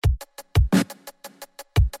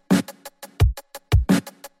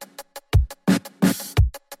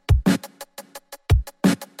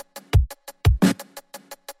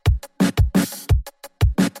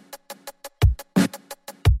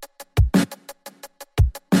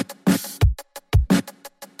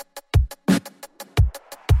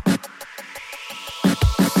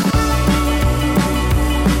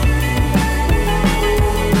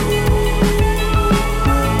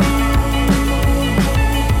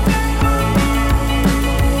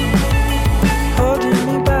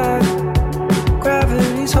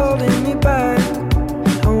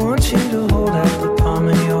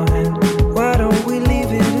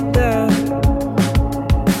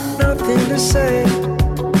stay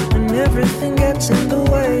when everything gets in the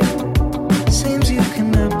way. Seems you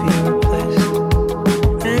cannot be replaced,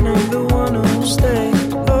 and I'm the one who'll stay.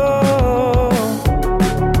 Oh,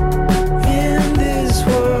 in this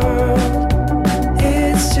world,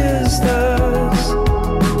 it's just us.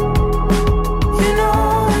 You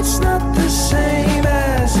know it's not the same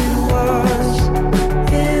as it was.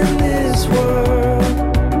 In this world,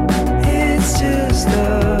 it's just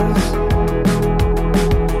us.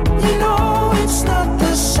 You know it's not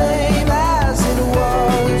the same as it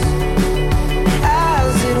was.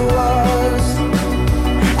 As it was.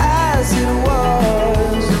 As it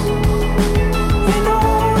was. You know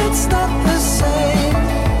it's not the same.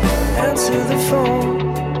 Answer the phone.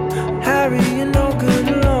 Harry, you're no good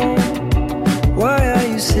alone. Why are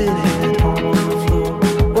you sitting at home on the floor?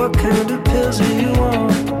 What kind of pills are you on?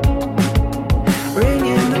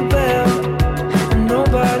 Ringing the bell, and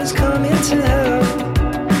nobody's coming to help.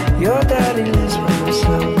 Your daddy lives by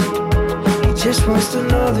himself. He just wants to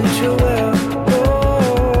know that you're well.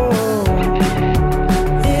 Oh,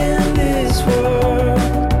 in this world,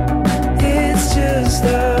 it's just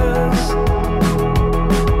us.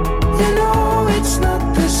 You know it's not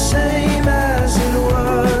the same as it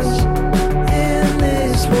was. In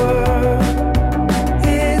this world,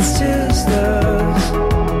 it's just us.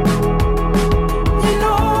 You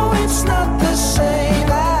know it's not the same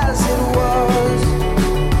as it was.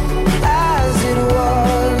 As it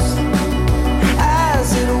was. As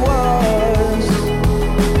it was.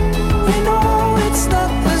 You know it's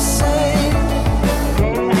not the same. Go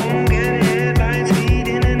home, get headlines, feed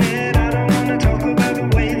internet. I don't wanna talk about the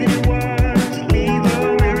way that it was. Leave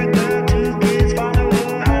America, 2 kids follow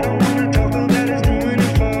her. I don't wanna talk about us doing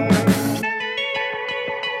it first.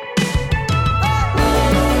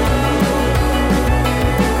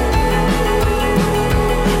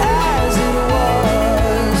 As it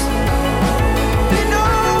was. You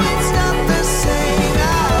know it's not the same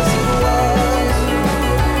as it was.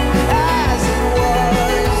 As it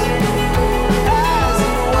was. As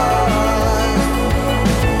it was.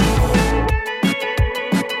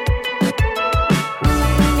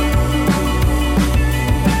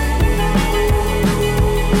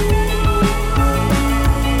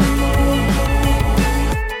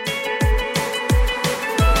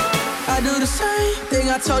 I do the same thing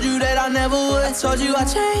I told you that I never would. I told you I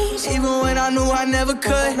changed, even when I knew I never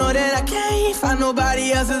could. Know that I can't find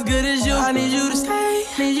nobody else as good as you. I need you to stay,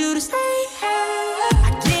 need you to stay.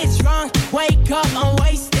 I get drunk, wake up, I'm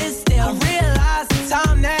wasted still. I realize the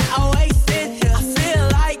time that I wasted. I feel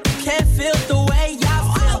like you can't feel the way I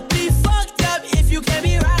feel. I'll be fucked up if you can't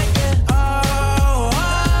be right. Oh, oh,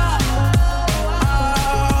 oh,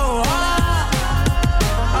 oh,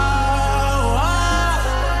 oh, oh.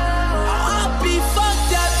 I'll be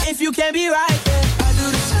fucked up if you can't be right. I do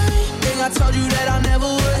the same thing I told you that I never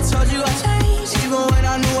would. I told you I changed, even when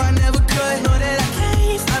I knew I never could. Know that I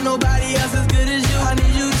can't find nobody else as good as you. I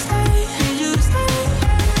need you to stay, need you to stay.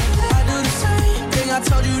 I do the same thing I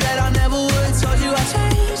told you that I never would. I told you I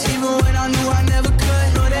changed, even when I knew I never could.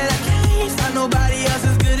 Know that I can't find nobody else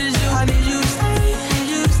as good as you. I need you to stay, need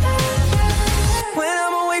you to stay. When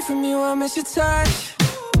I'm away from you, I miss your touch.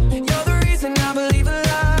 You're the reason I believe in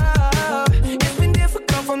love. It's been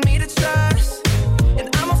difficult for me to trust, and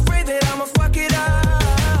I'm afraid that I'ma fuck it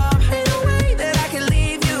up. Ain't no way that I can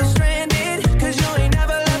leave you stranded, 'cause you ain't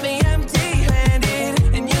never left me empty-handed.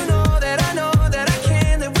 And you know that I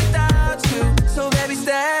can't live without you. So baby,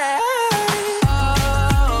 stay. Oh, oh, oh,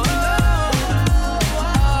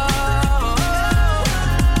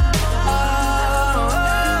 oh, oh.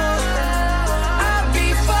 I'll be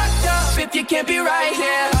fucked up if you can't be right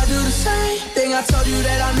here. I do the same thing I told you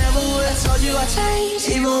that I never would. I told you I changed,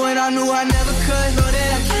 even when I knew I never could. Know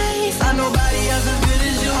that I can't find nobody else as good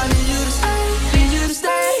as you. I need you to stay, need you to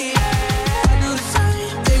stay. I do the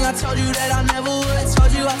same thing I told you that I never would. I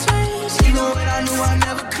told you I changed, even when I knew I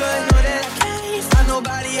never could. Know that I can't find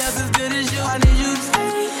nobody else as good as you. I need you to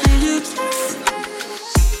stay, need you to stay.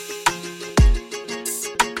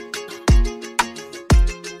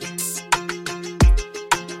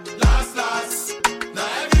 Last, now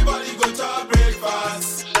everybody go to breakfast.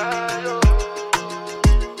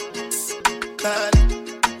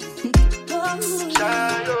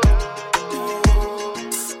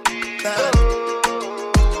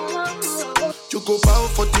 You go bow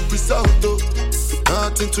for the result, though.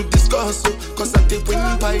 Nothing to discuss, oh. 'Cause I did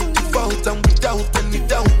win by default and without any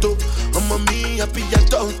doubt, oh. I'm a me happy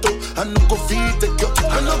adult, oh. I no go feed the girl,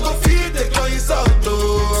 I no go feed the girl, it's out,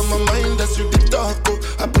 oh. I'm a mind that's you the talk, oh.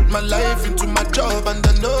 I put my life into my job and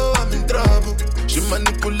I know I'm in trouble. She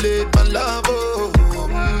manipulate my love, oh.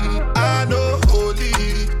 I know holy,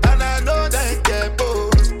 and I know that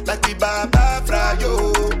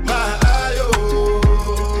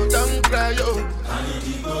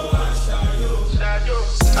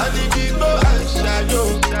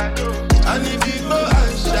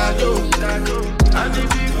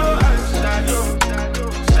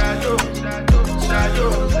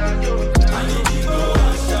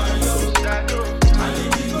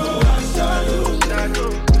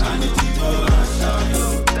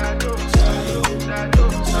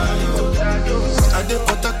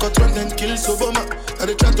the Port run then kill Soboma. I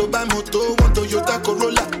dey try to buy moto, one Toyota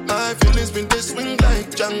Corolla. My feelings been they swing like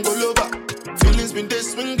Django Lover. Feelings been they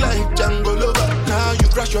swing like Django Lover. Now you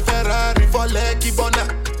crash your Ferrari for Lucky Bona.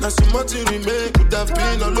 Now so much you remain could have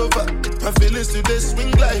been all over. My feelings today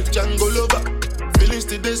swing like Django Lover. Feelings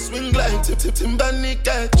today swing like Timbani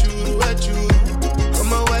at you.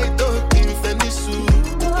 I'm a white dog in Venice.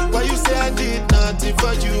 Why you say I did nothing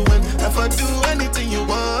for you when if I do anything you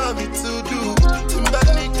want me to do?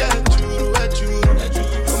 Timbani at you.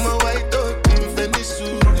 I'm a white dog in Venice.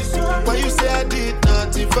 Why you say I did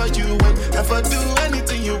nothing for you when if I do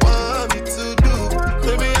anything you want me to do?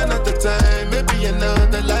 Maybe another time, maybe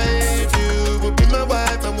another life. You will be my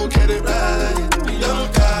wife and we'll get it right. Young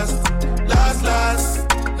cast, last.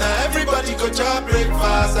 Now everybody go job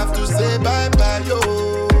breakfast. Have to say bye-bye, yo.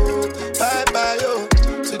 Bye-bye, yo.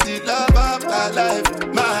 To the love of my life.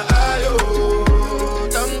 My eye, yo.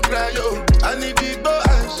 Don't cry, yo. I need big boy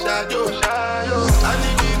and shadow. I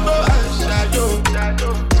need big boy and shadow.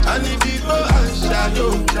 I need big boy and shadow.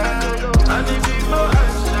 I need big boy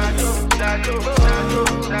and shadow.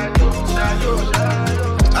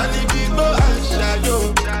 I need big boy and shadow.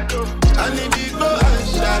 I need big boy and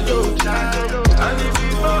shadow. I need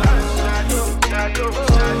big boy and shadow.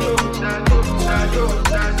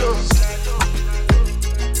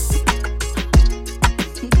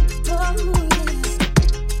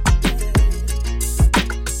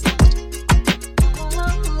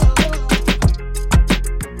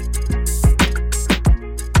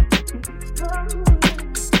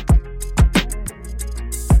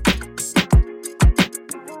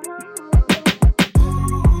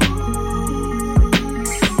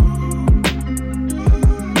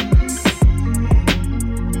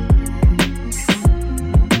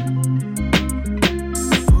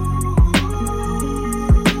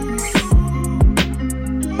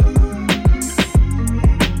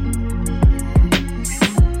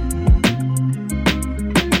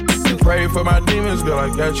 For my demons, girl, I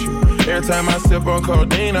got you. Every time I sip on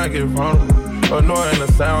codeine, I get vulnerable. Annoying the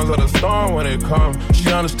sounds of the storm when it comes. She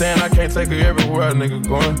understand I can't take her everywhere a nigga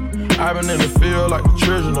going. I've been in the field like the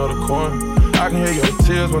children of the corn. I can hear your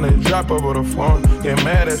tears when they drop over the phone. Get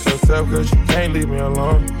mad at yourself cause you can't leave me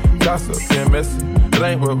alone. Gossip and messy, it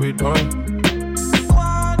ain't what we doing.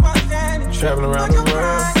 Traveling around the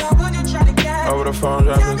world, over the phone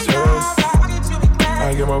dropping tears.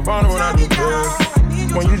 I get more vulnerable when I do pills.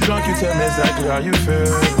 When you drunk, you tell me exactly how you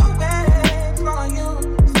feel.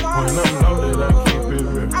 When I'm loaded, I keep it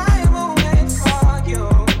real.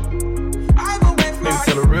 Niggas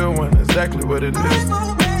tell a real one exactly what it is.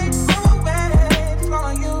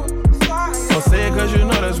 Don't say it cause you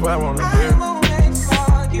know that's why I wanna hear.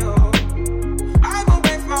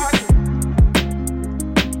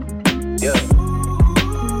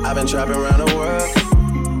 Yeah, I've been trapping around the world.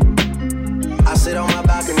 I sit on my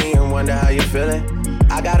balcony and wonder how you feeling.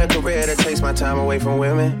 I got a career that takes my time away from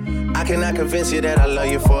women. I cannot convince you that I love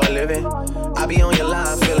you for a living. I be on your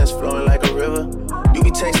line, feelings flowing like a river. You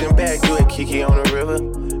be texting back, you at Kiki on the river.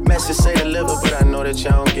 Message say deliver, but I know that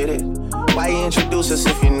y'all don't get it. Why you introduce us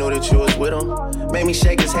if you knew that you was with him? Made me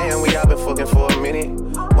shake his hand, we all been fucking for a minute.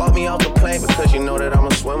 Walk me off the plane because you know that I'm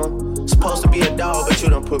a swimmer. Supposed to be a dog, but you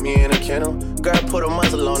done put me in a kennel. Girl, put a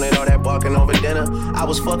muzzle on it, all that barking over dinner. I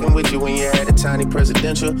was fucking with you when you had a tiny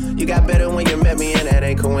presidential. You got better when you met me, and that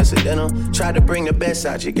ain't coincidental. Tried to bring the best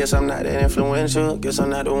out you, guess I'm not that influential. Guess I'm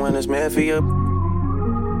not the one that's meant for you.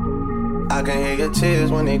 I can hear your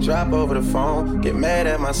tears when they drop over the phone. Get mad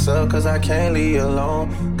at myself cause I can't leave you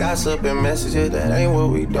alone. Gossip and messages, that ain't what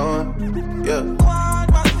we doing. Yeah.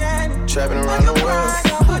 Trapping around the world,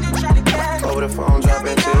 over the phone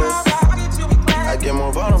dropping tears. I get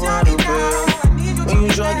more vulnerable when I do pills. When you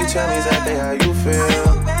drunk, you tell me exactly how you feel.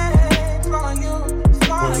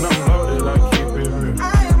 When I'm loaded, I keep it real.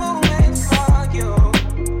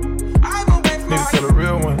 Niggas tell a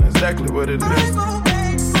real one exactly what it is.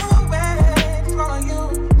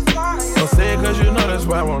 Don't say it cause you know that's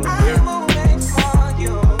why I wanna hear.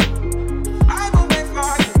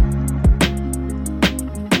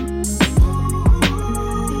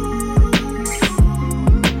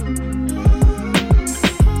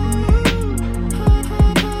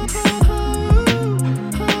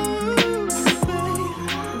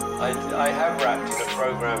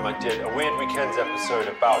 I did a Weird Weekends episode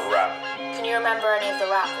about rap. Can you remember any of the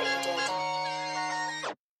rap that you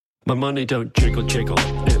did? My money don't jiggle, jiggle,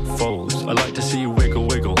 it folds. I like to see you wiggle,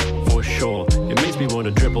 wiggle, for sure. It makes me want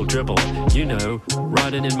to dribble, dribble. You know,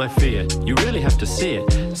 riding in my Fiat. You really have to see it.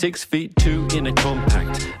 6'2" in a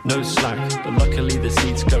compact, no slack. But luckily the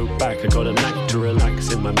seats go back. I got a knack to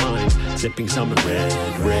relax in my mind, sipping some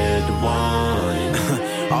red wine.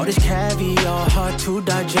 All this caviar, hard to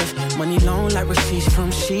digest. Money long like receipts from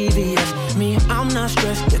CVS. Me, I'm not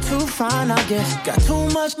stressed, you're too fine, I guess. Got too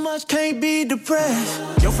much, can't be depressed.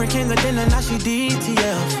 Your friend came to dinner, now she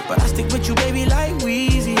DTF. But I stick with you, baby, like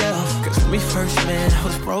Weezy F. Cause when we first met, I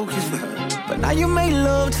was broke as fuck. But now you make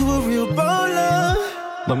love to a real baller.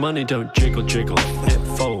 My money don't jiggle, jiggle,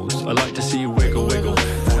 it folds. I like to see you wiggle, wiggle,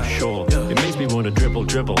 for sure. It makes me want to dribble,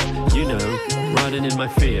 dribble. You know, riding in my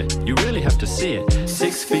fear, you really have to see it.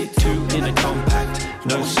 6'2" in a compact,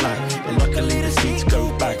 no slack. But luckily the seats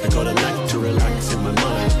go back. I got a knack to relax in my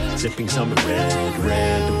mind, sipping some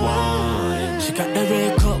red wine. She got the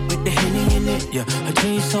red cup with the Henny in it, yeah. Her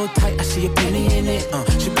jeans so tight, I see a penny in it.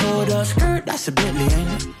 She pulled up skirt, that's a Bentley,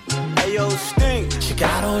 ain't it? Ayo, stink. She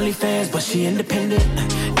got OnlyFans, but she independent.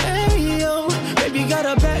 Ayo, baby got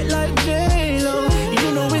a back like J-Lo.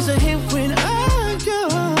 You know it's a hit when I go.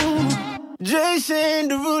 Jason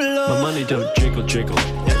Derulo. My money don't jiggle, jiggle,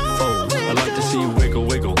 it folds. I like to see you wiggle,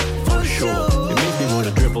 wiggle, for sure. It makes me want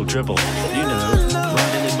to dribble, dribble. You know,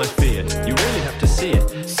 riding in my fear, you really have to see it.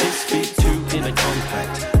 6'2" in a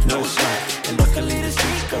compact, no slack. And luckily the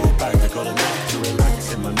seats go back. I got a knack to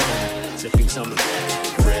relax in my mind, sipping some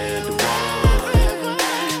red wine.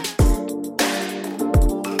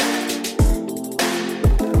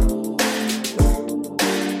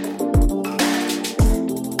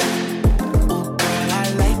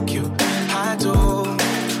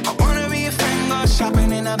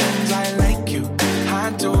 Shopping in a Benz, I like you,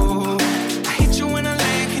 I do. I hit you in a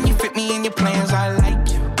leg, can you fit me in your plans? I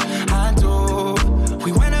like you, I do.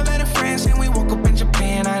 We went over to France and we woke up in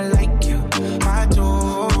Japan, I like you, I do.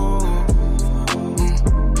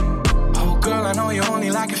 Oh girl, I know you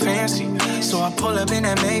only like it fancy, so I pull up in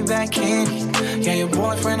that Maybach candy. Yeah, your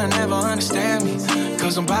boyfriend will never understand me,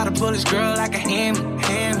 cause I'm about to pull this girl like a hammy.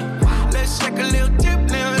 Let's take a little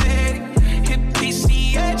dip, little lady. Hit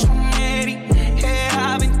PCH from Eddie.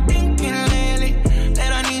 I've been thinking lately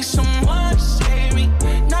that I need someone to save me.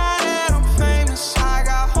 Now that I'm famous, I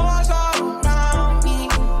got hoes all around me,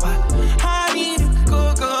 but I need a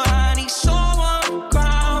good girl, I need someone to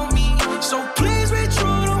ground me. So please be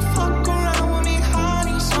true, don't fuck around with me. I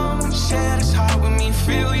need someone to share this heart with me.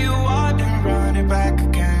 Feel you out, then run it back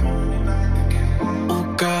again. Oh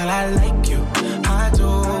girl, I like you, I do.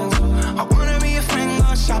 I wanna be a friend,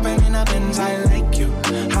 go shopping in a Benz, I like you,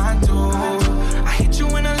 I do. You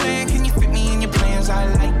in a leg, can you fit me in your plans? I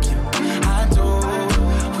like you, I do.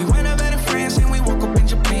 We went over to France and we woke up in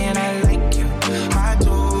Japan. I like you, I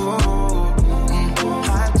do,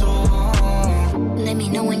 I do. Let me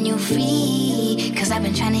know when you're free, cause I've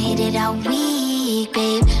been trying to hit it all week,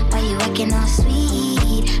 babe. Why you acting all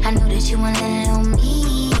sweet? I know that you want a little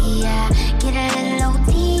me, yeah. Get a little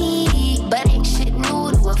OT, but ain't shit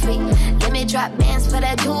new to a freak. Let me drop bands for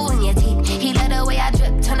that jewel in your teeth. He let the way I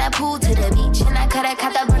drip, turn that pool to the beach. And I coulda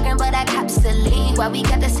caught the Birkin, but I cops the lead. Why we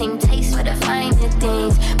got the same taste for the finer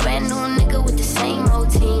things. Brand new nigga with the same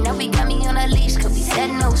routine. Now we got me on a leash, cause we said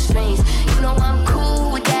no strings. You know I'm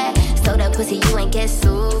cool with that. So that pussy, you ain't get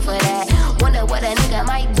sued for that. Wonder what a nigga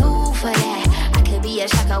might do for that. I could be a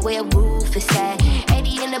shocker where roof is at.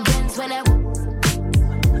 80 in the Benz when I...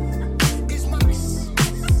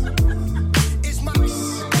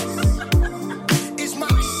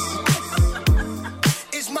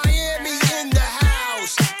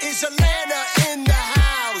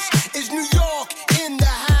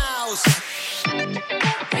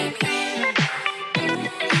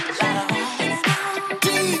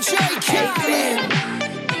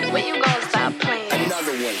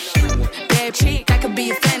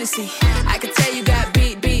 I can tell you got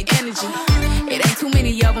big energy. It ain't too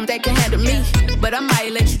many of them that can handle me, but I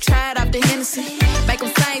might let you try it off the Hennessy. Make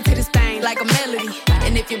them sing to this thing like a melody.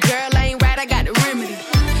 And if your girl ain't right, I got the remedy.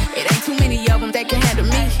 It ain't too many of them that can handle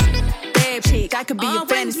me. Bad chick, I could be your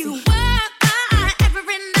fantasy. When you walk by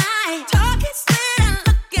every night, talking sweet and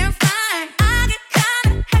looking fine, I get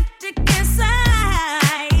kinda hectic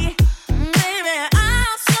inside. Baby,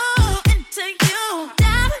 I'm so into you.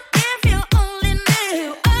 Never if you only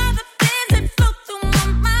knew all the things that flow through my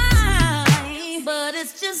mind. But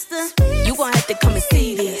it's just the you gon' have to come and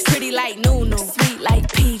see this. Pretty like Nunu, sweet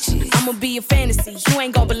like peaches. I'ma be a fantasy, you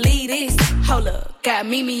ain't gon' believe this. Hold up, got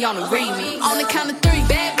Mimi on the remix. On the count of three,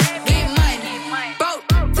 bad get money. Broke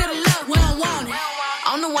to the left, we don't want it.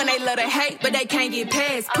 I'm the one they love to hate, but they can't get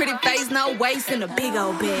past. Pretty face, no waist, and a big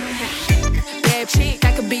old bag. Bad chick,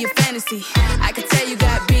 I could be a fantasy. I could tell you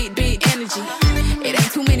got big energy. It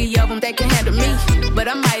ain't too many of them that can handle me, but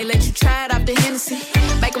I might let you try it off the Hennessy.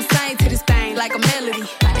 Make them sing to this thing like a melody.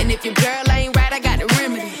 And if your girl ain't right, I got the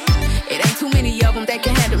remedy. It ain't too many of them that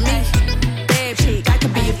can handle me. Bad chick, I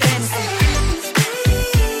could be a fantasy.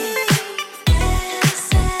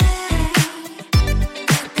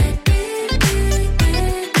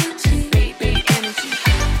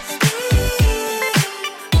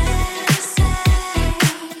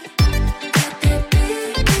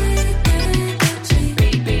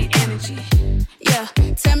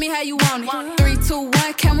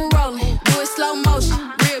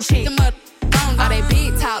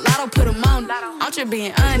 you're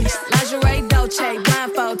being honest. Lingerie, Dolce,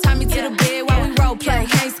 blindfold. Tie me to the bed while we role play.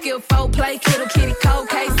 Ain't skill, folk play, kittle, kitty, cold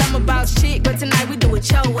case. I'm about shit, but tonight we do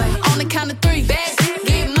it your way. On the count of 3, bad shit,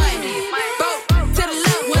 get money. Broke, to the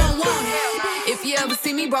left, we don't want it. If you ever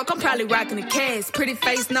see me broke, I'm probably rocking a cast. Pretty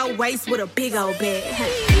face, no waist, with a big old bag.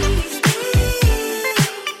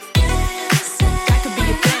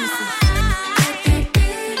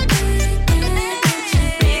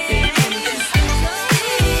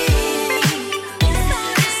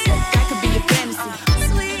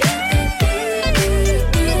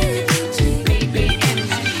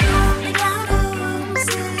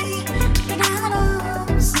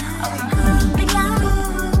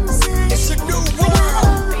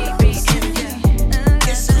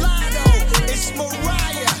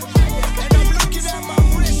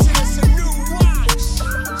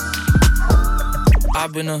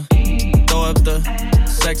 I've been throw up the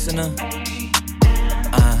sex in her.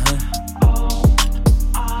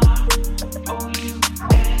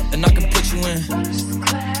 And I can put you in.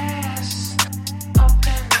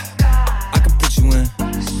 I can put you in.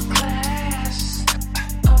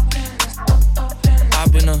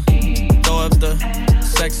 I've been throw up the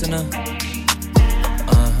sex in her.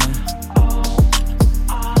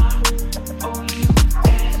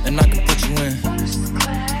 And I can put you in.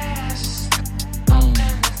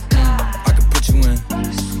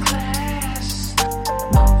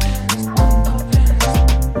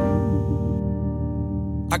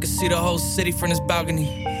 I can see the whole city from this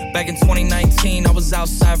balcony. Back in 2019, I was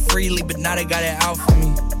outside freely, but now they got it out for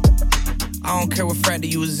me. I don't care what frat that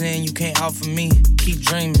you was in, you can't out for me. Keep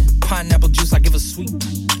dreaming. Pineapple juice, I give a sweet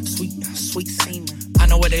semen. I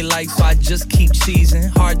know what they like, so I just keep cheesing.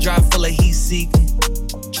 Hard drive full of heat seeking.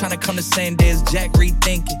 Tryna come the same day as Jack,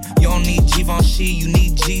 rethinking. You don't need Givenchy, you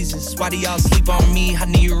need Jesus. Why do y'all sleep on me? I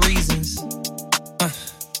need reasons.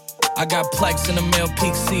 I got plex in the mail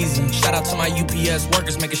peak season. Shout out to my UPS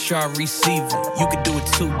workers, making sure I receive it. You could do it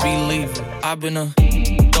too, believe it. I've been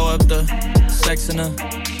throw up the sex in her.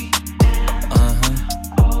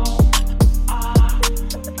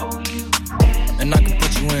 And I can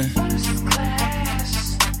put you in.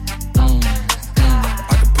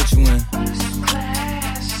 I can put you in.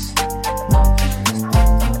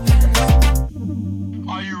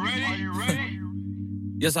 Are you ready?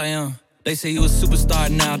 Yes, I am. They say you a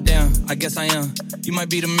superstar now, damn, I guess I am. You might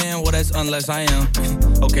be the man, well that's unless I am.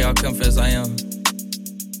 Okay, I'll confess I am.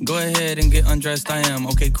 Go ahead and get undressed, I am.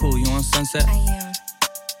 Okay, cool, you on Sunset? I am.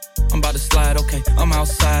 I'm about to slide, okay, I'm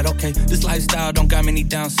outside, okay. This lifestyle don't got many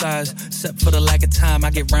downsides. Except for the lack of time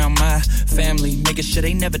I get around my family, making sure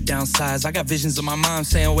they never downsize. I got visions of my mom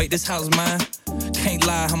saying, wait, this house mine? Can't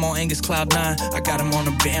lie, I'm on Angus Cloud 9. I got him on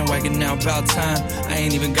the bandwagon now, about time. I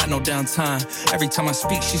ain't even got no downtime. Every time I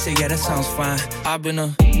speak, she say, yeah, that sounds fine. I've been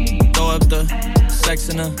throw up the sex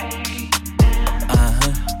in her.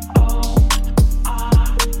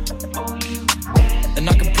 And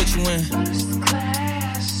I can put you in.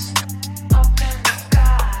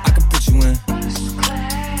 I can put you in.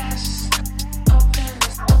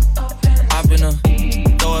 I've been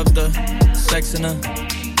throw up the sex in her.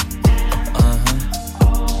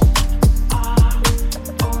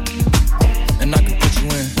 And I can put you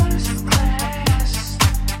in.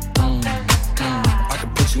 I can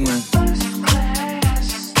put you in.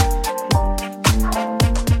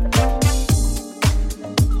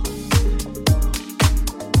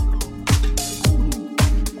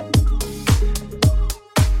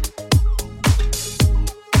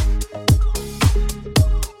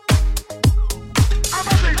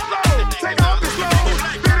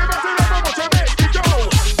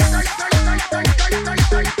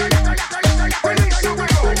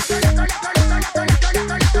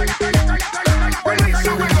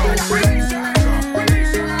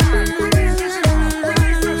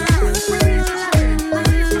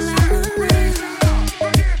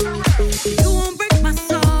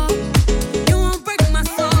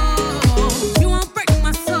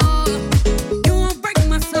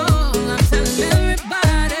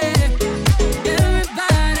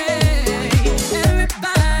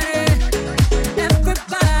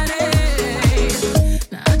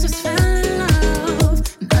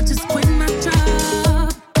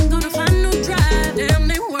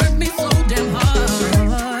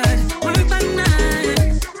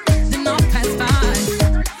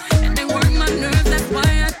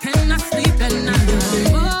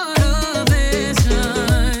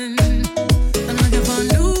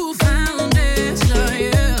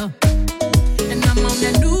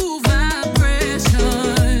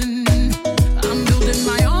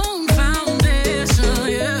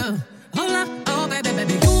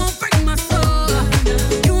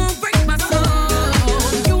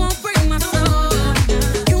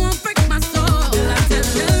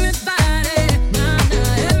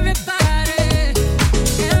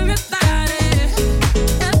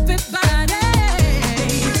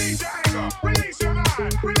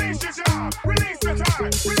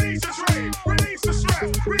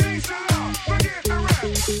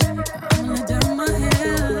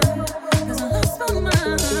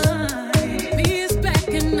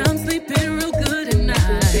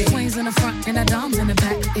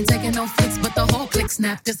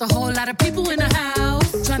 Snap. There's a whole lot of people in the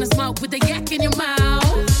house trying to smoke with the yak in your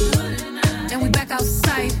mouth. And we back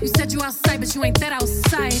outside. You said you outside, but you ain't that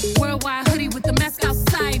outside. Worldwide hoodie with the mask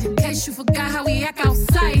outside. In case you forgot how we act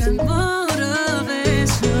outside.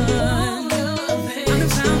 Motivation. I'm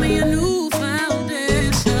found me a new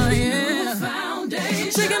foundation. Yeah.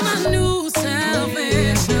 Checking my new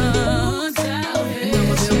salvation.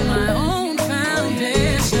 I'ma build my own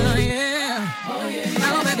foundation. Yeah.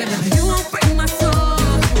 Now, baby, you won't break my soul.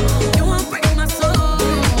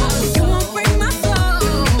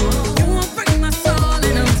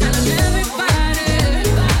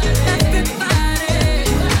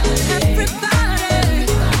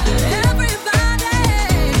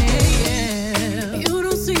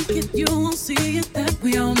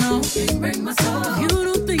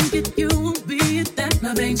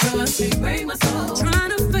 Break my soul.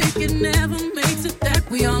 Trying to fake it never makes it, that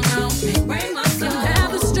we all know. Break my soul.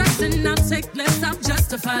 Have the stress and I'll take less, I'll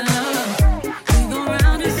justify love. We go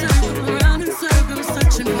round in circles,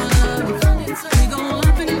 searching for love. We go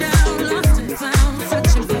up and down, lost and found,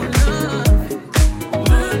 searching for love.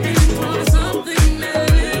 Looking for something that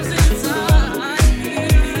lives inside me.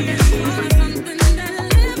 For something that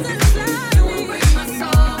lives inside me. You won't break my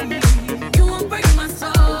soul. You won't break my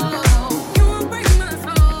soul. You won't break my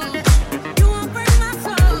soul. You won't break my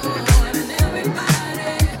soul. And everybody.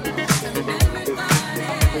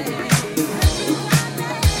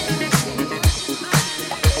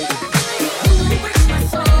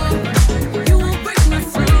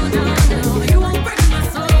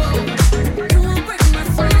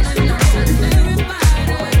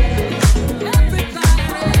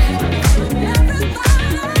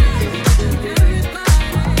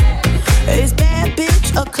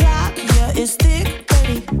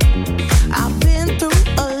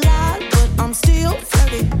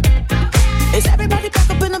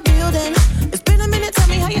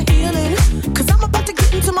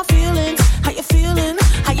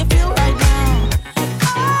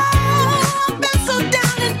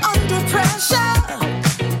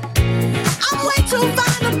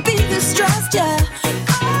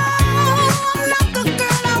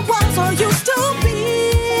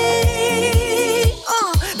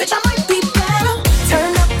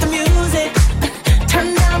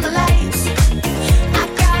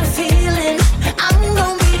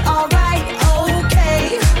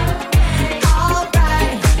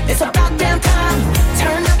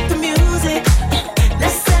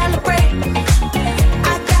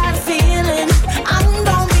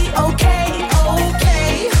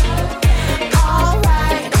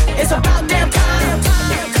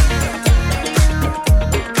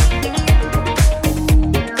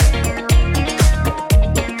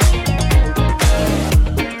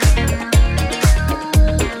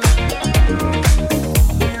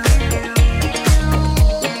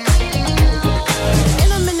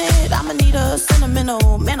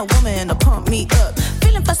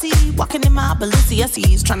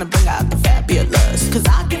 Balenciennes trying to bring out the fabulous. Cause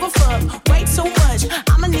I give a fuck way too much.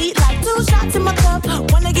 I'ma need like 2 shots in my cup.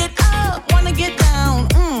 Wanna get up, wanna get down.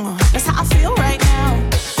 That's how I feel right now.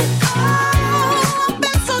 Oh, I've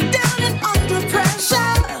been so down and under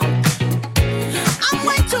pressure. I'm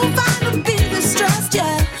way too fine to be distressed,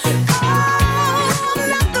 yeah. Oh, I'm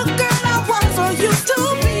not the girl I was or used to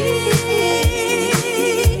be.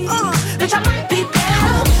 Bitch, I might be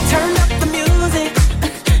better. Turn up the music.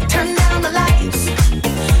 Turn down the lights.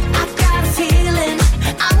 I got a feeling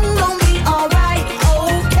I'm gonna be alright,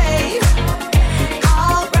 okay,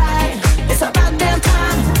 alright. It's about damn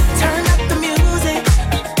time. Turn up the music.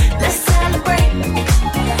 Let's celebrate.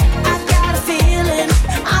 I got a feeling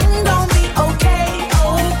I'm gonna be okay,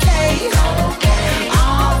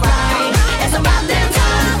 alright. It's about damn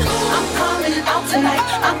time. I'm coming out tonight.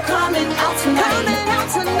 I'm coming out tonight.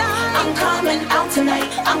 I'm coming out tonight.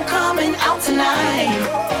 I'm coming out tonight.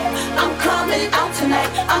 I'm coming out tonight.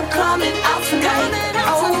 I'm coming out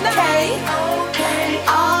tonight. Okay,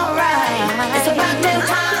 alright. It's about damn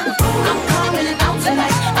time. I'm coming out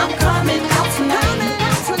tonight. I'm coming out tonight. I'm coming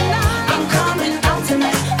out tonight. I'm coming out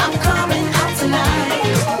tonight. I'm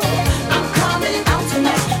coming out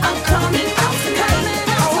tonight. I'm coming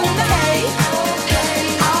out tonight. Okay,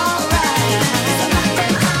 alright. It's about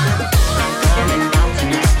damn time. I'm coming out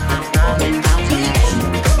tonight. I'm coming out tonight.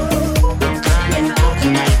 I'm coming out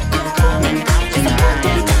tonight. I'm coming out tonight. It's about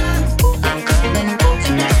damn time. I'm coming out.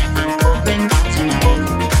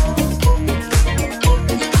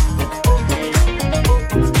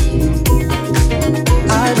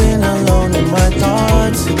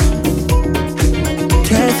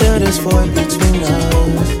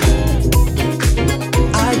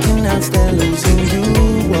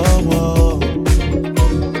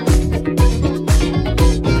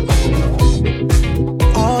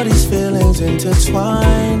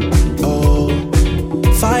 intertwined. Oh,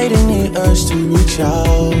 fighting the urge to reach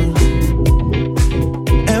out,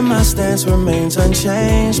 and my stance remains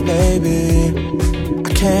unchanged, baby.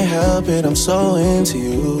 I can't help it, I'm so into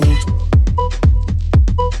you.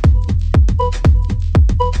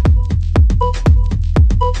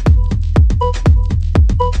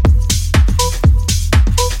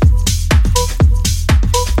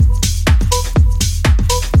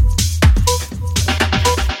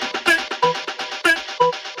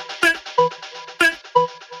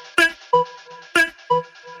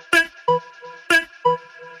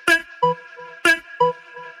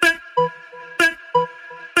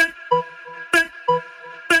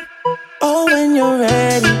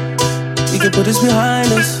 Put this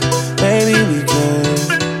behind us, maybe we can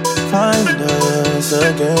find us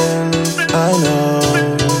again. I know.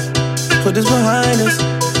 Put this behind us,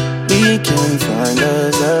 we can find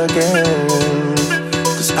us again.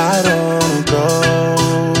 'Cause I don't go.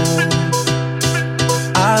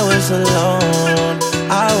 I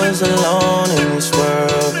was alone in this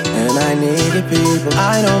world, and I needed people.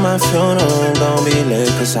 I know my funeral gon' be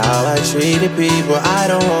lit, 'cause how I treated people. I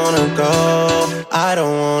don't wanna go, I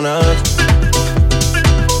don't wanna.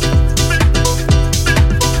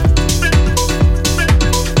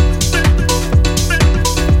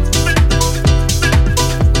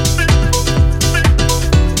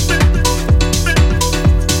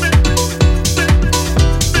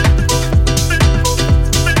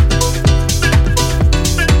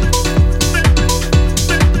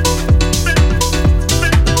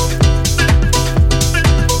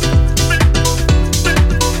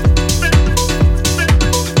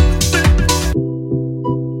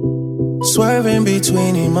 Swerving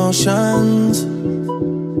between emotions,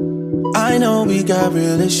 I know we got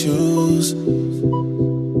real issues.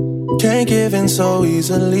 Can't give in so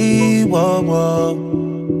easily, whoa, whoa.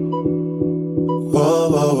 Whoa,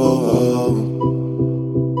 whoa, whoa, whoa.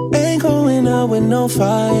 Ain't going out with no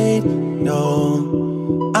fight, no.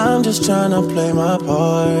 I'm just trying to play my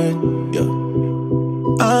part, yeah.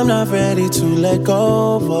 I'm not ready to let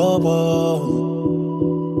go, whoa, whoa.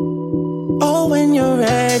 Oh, when you're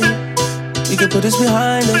ready, we can put this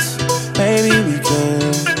behind us. Maybe we can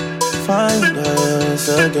find us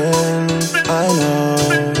again. I know.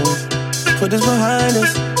 Put this behind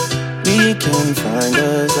us, we can find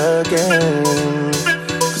us again.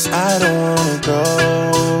 'Cause I don't wanna go.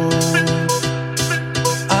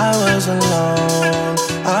 I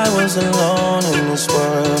was alone in this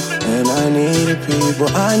world, and I needed people.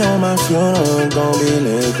 I know my funeral gon' be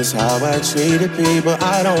lit, 'cause how I treated people.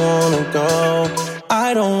 I don't wanna go, I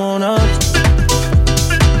don't wanna.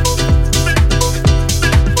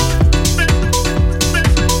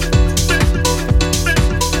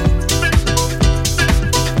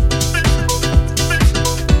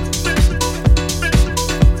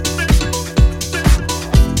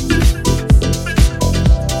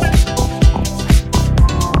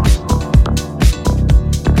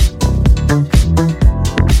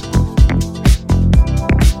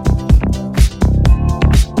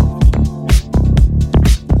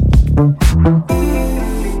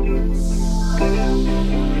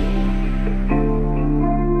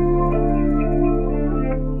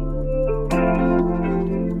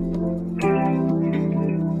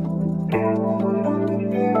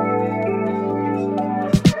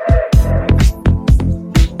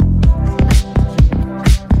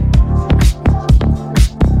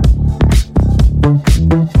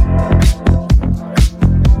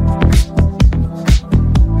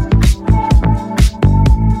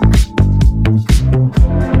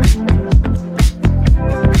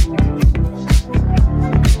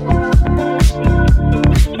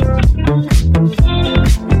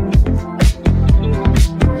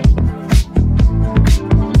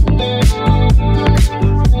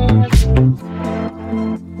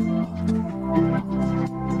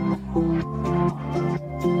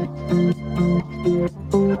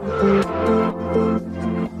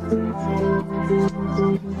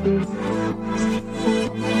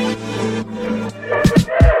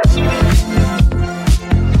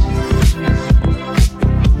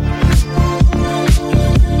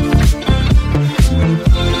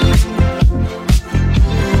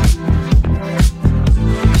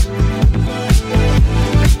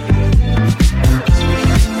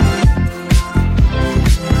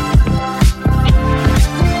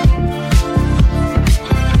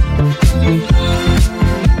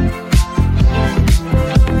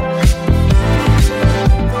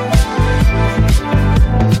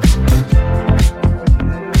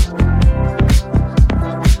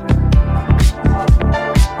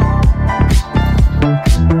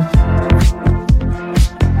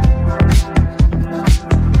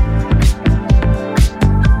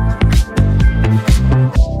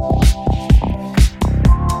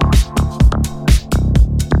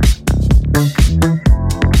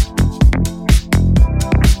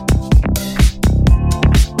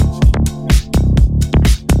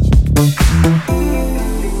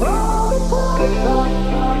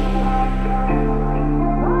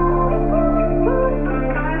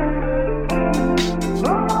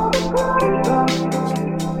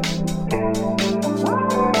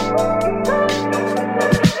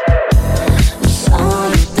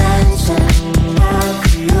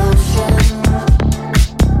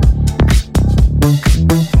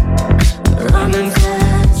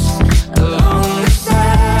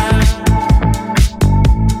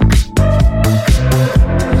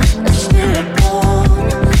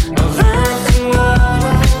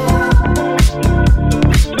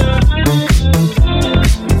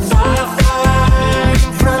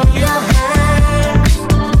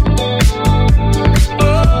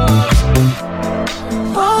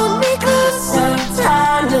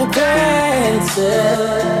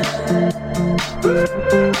 Count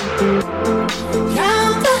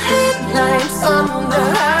the headlights on the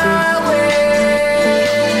highway.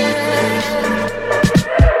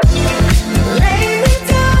 Lay me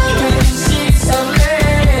down in sheets of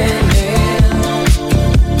linen.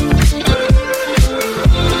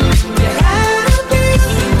 You had a piece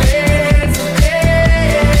of bed today.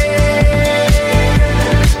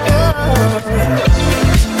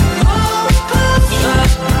 Hold closer.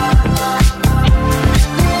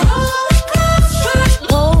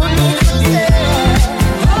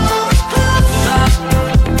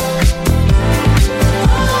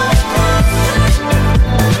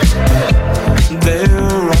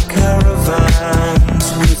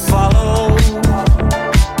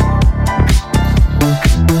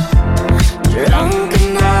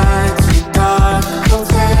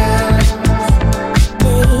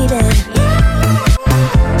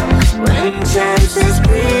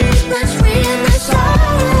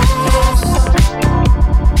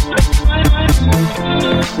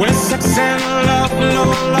 When sex and love no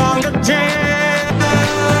longer jam.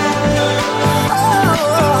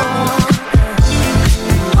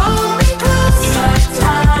 Hold me closer,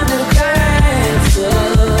 time to dance.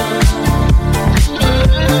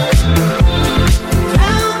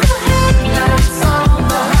 Count the headlights on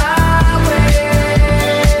the highway.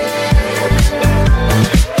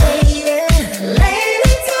 Lay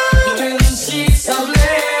me down in the sheets of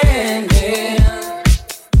linen.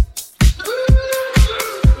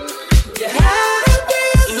 You had a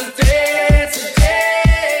piece of day today.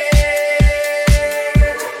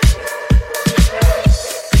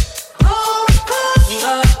 Hold me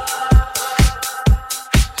closer.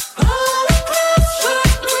 Hold me closer,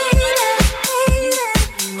 baby.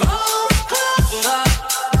 Hold me closer.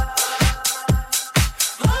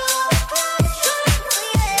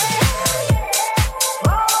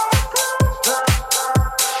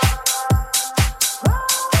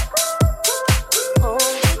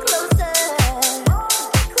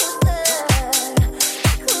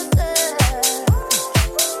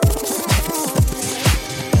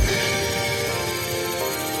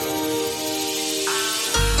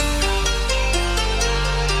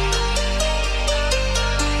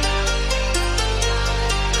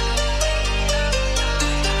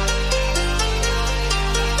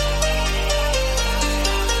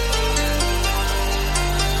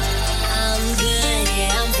 I'm good,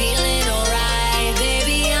 yeah, I'm feeling alright.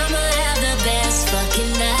 Baby, I'ma have the best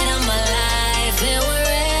fucking night of my life. And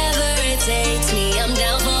wherever it takes me, I'm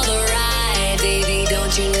down for the ride. Baby,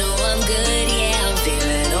 don't you know I'm good, yeah, I'm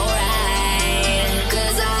feeling alright.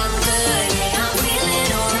 'Cause I'm good, yeah, I'm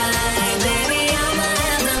feeling alright. Baby, I'ma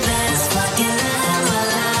have the best fucking night of my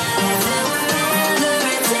life. And wherever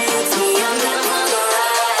it takes me, I'm down for the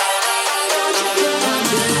ride. Baby, don't you know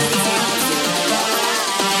I'm good, yeah, I'm feeling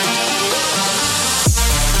alright.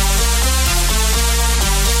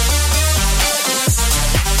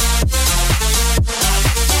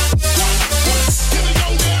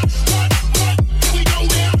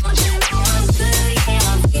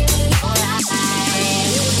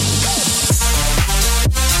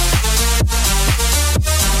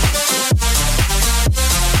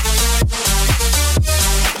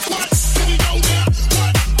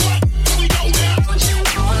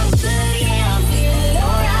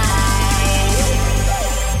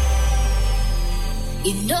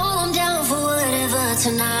 You know I'm down for whatever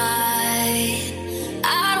tonight.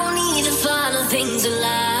 I don't need the final things in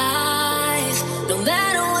life. No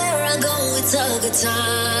matter where I go, it's a good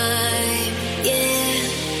time. Yeah.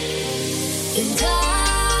 And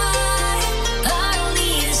I don't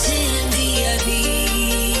need to sit in VIP.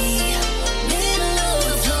 Middle of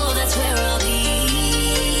the floor, that's where I'll be.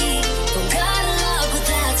 Don't got a lot, but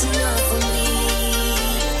that's enough for me.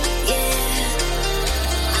 Yeah.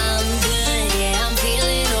 I'm good, yeah, I'm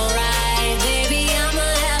feeling alright. Baby, I'ma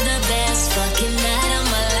have the best fucking night of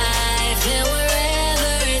my life. And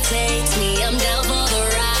wherever it takes me, I'm down for the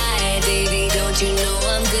ride. Baby, don't you know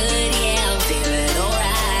I'm good, yeah, I'm feeling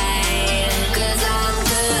alright. 'Cause I'm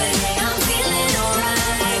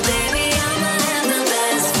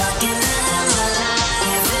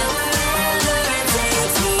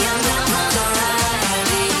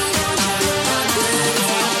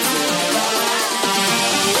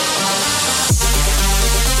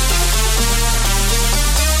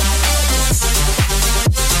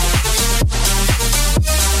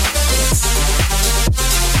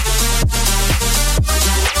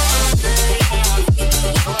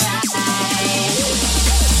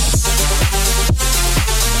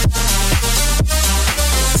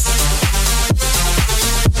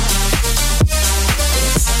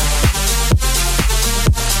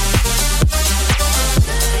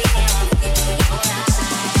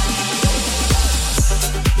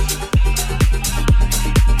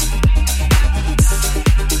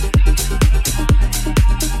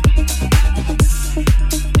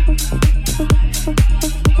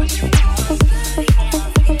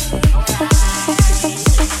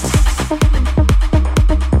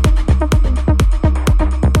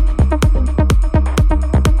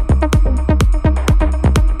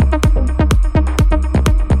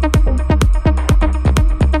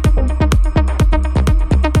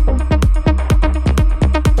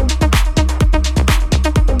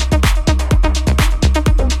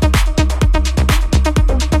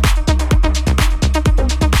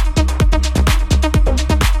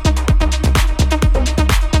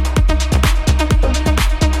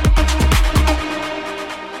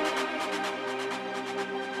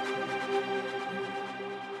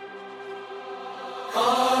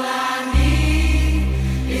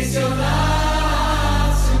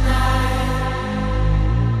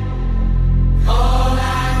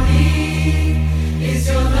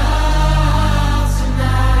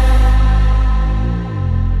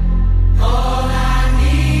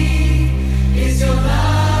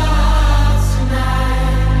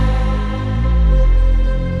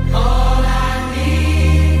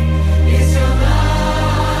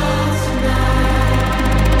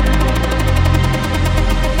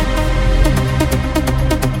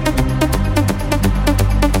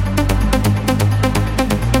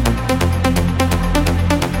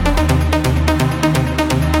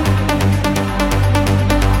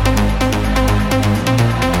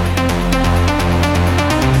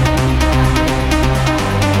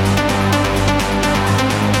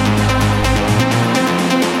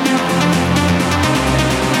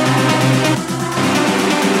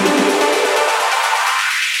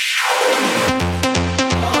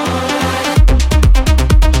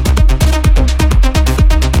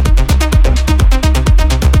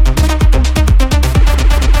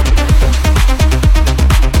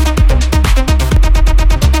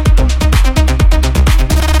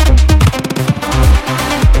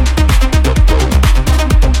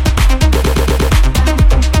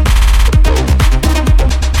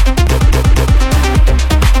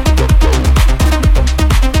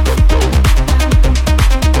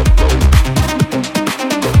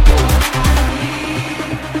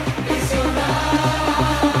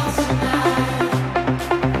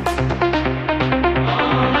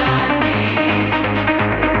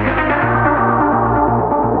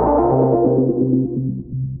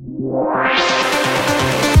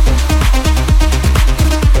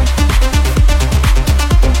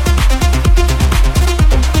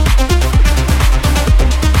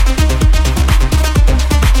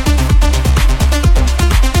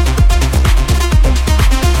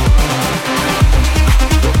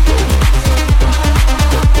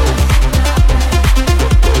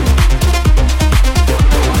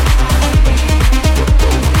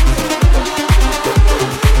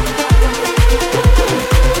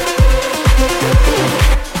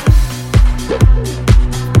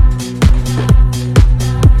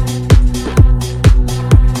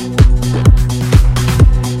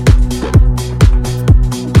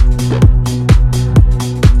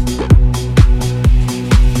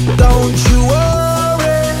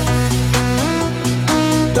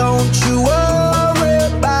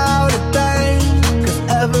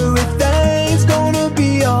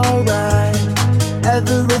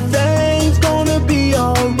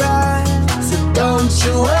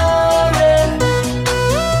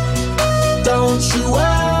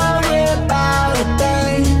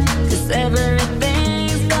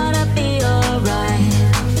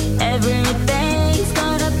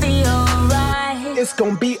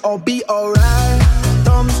gon' be alright.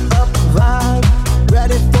 Thumbs up vibe,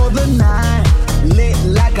 ready for the night. Lit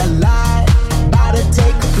like a light, about to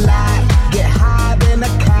take a flight. Get high than a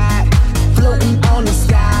kite, floating on the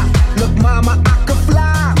sky. Look mama, I could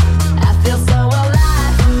fly. I feel so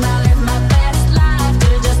alive, and I live my best life. Do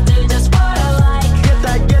just what I like.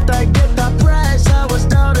 Get that pressure was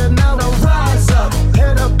down and now I rise up.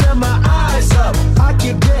 Head up and my eyes up, I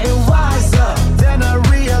keep getting wiser. Then I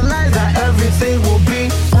realize that everything will be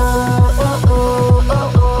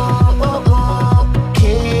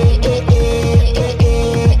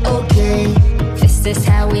okay. This is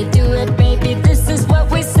how we do it, baby. This is what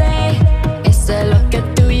we say. It's a look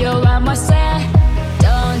at through your eyes, I say.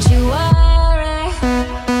 Don't you worry.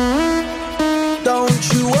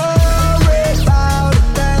 Don't you worry about a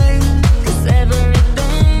thing. 'Cause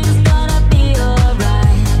everything's gonna be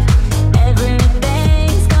alright.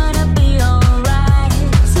 Everything's gonna be alright.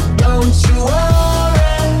 So don't you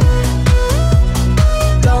worry.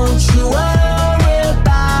 Don't you worry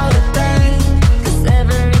about a thing. 'Cause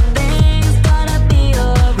everything's gonna be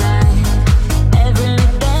alright.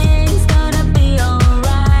 Everything's gonna be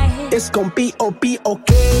alright. It's gon' be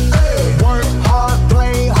okay. Work hard,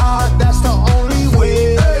 play hard, that's the only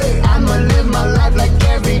way. I'ma live my life like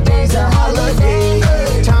every day's a holiday.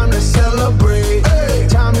 Time to celebrate,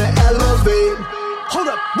 time to elevate. Hold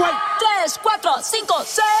up, wait. 3, 4, 5,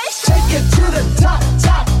 6. Take it to the top,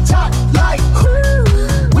 like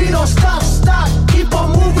we don't stop, keep on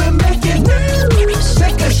moving, make it news.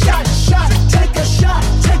 Take a shot, take a shot,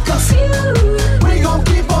 take a few. We gon'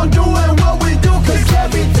 keep on doing what we do, 'cause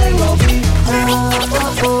everything will be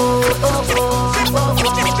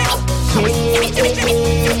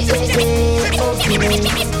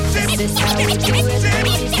This is how we do it,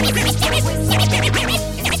 baby.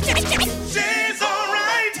 She's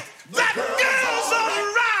alright. That girl's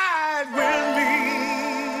alright with me.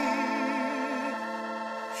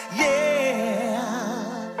 Yeah.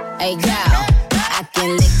 Hey girl, I can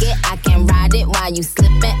lick it, I can ride it while you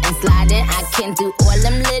slipping and sliding. I can do all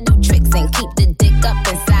them little tricks and keep the dick up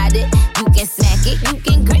inside it. You can smack it, you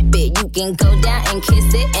can grip it, you can go down and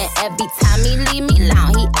kiss it. And every time he leave me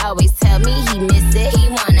alone, he always tell me he miss it. He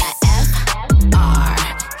wanna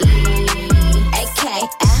F-R-E-A-K,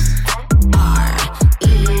 F-R-E-A-K,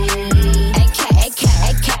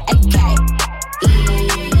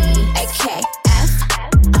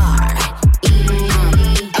 F-R-E.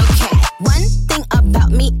 Okay, one thing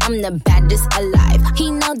about me, I'm the baddest alive.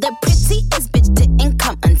 He know the prettiest bitch didn't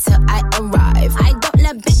come until I arrive. I don't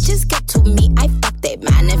let bitches get to me, I fuck they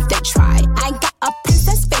man if they try. I got a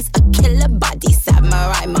princess face, a killer body,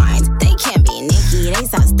 samurai mind. They can't be Nicki, they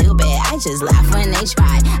sound stupid, I just laugh when they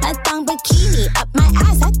try. A thong bikini up my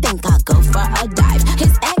ass, I think I'll go for a dive.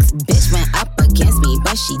 His ex-bitch went up against me,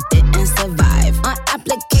 but she didn't survive. On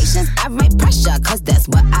applications, I write pressure, 'cause that's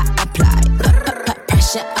what I apply.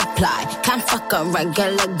 Pressure apply, can't fuck a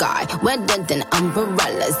regular guy. Wetter than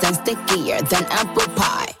umbrellas and stickier than apple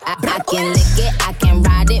pie. I can lick it, I can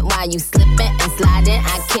ride it while you slipping and sliding.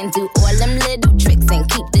 I can do all them little tricks and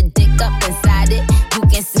keep the dick up inside it. You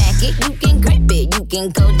can smack it, you can grip it, you can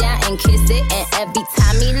go down and kiss it. And every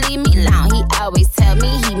time he leave me alone, he always tell me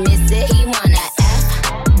he miss it. He wanna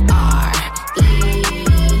F-R-E-A-K,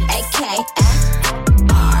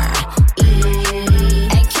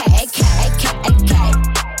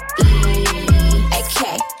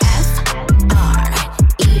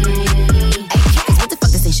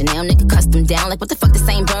 Chanel nigga custom down. Like what the fuck, the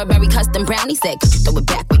same Burberry custom brown. He said, could you throw it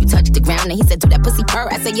back when you touch the ground? And he said, do that pussy purr.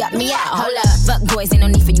 I said, yup, me out. Hold up. Fuck boys, ain't no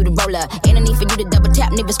need for you to roll up. Ain't no need for you to double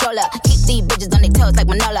tap, neither scroll up. Keep these bitches on their toes like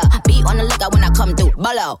Manola. Be on the lookout when I come through.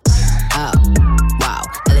 Bolo. Oh, wow.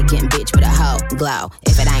 Elegant bitch with a hoe glow.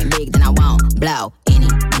 If it ain't big, then I won't blow. Any,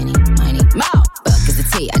 money, more. Fuck is the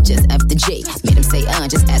T, I just F the G. Made him say,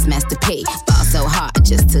 just ask Master P. Ball so hard, I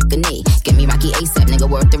just took a knee. Give me Rocky ASAP, nigga,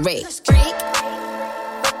 worth the rate.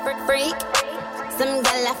 Freak, some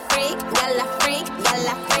gala freak, gala freak,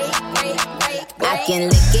 gala freak, freak. I can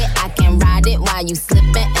lick it, I can ride it while you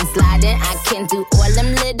slipping and sliding. I can do all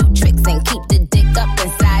them little tricks and keep the dick up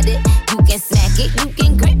inside it. You can smack it, you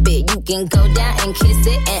can grip it, you can go down and kiss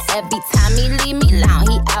it. And every time he leave me alone,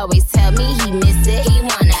 he always tell me he miss it. He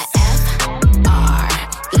wanna F-R-E-A-K,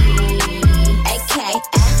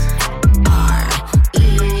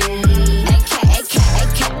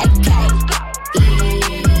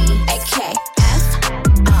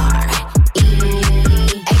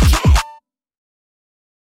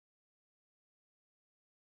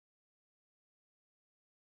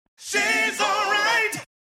 She's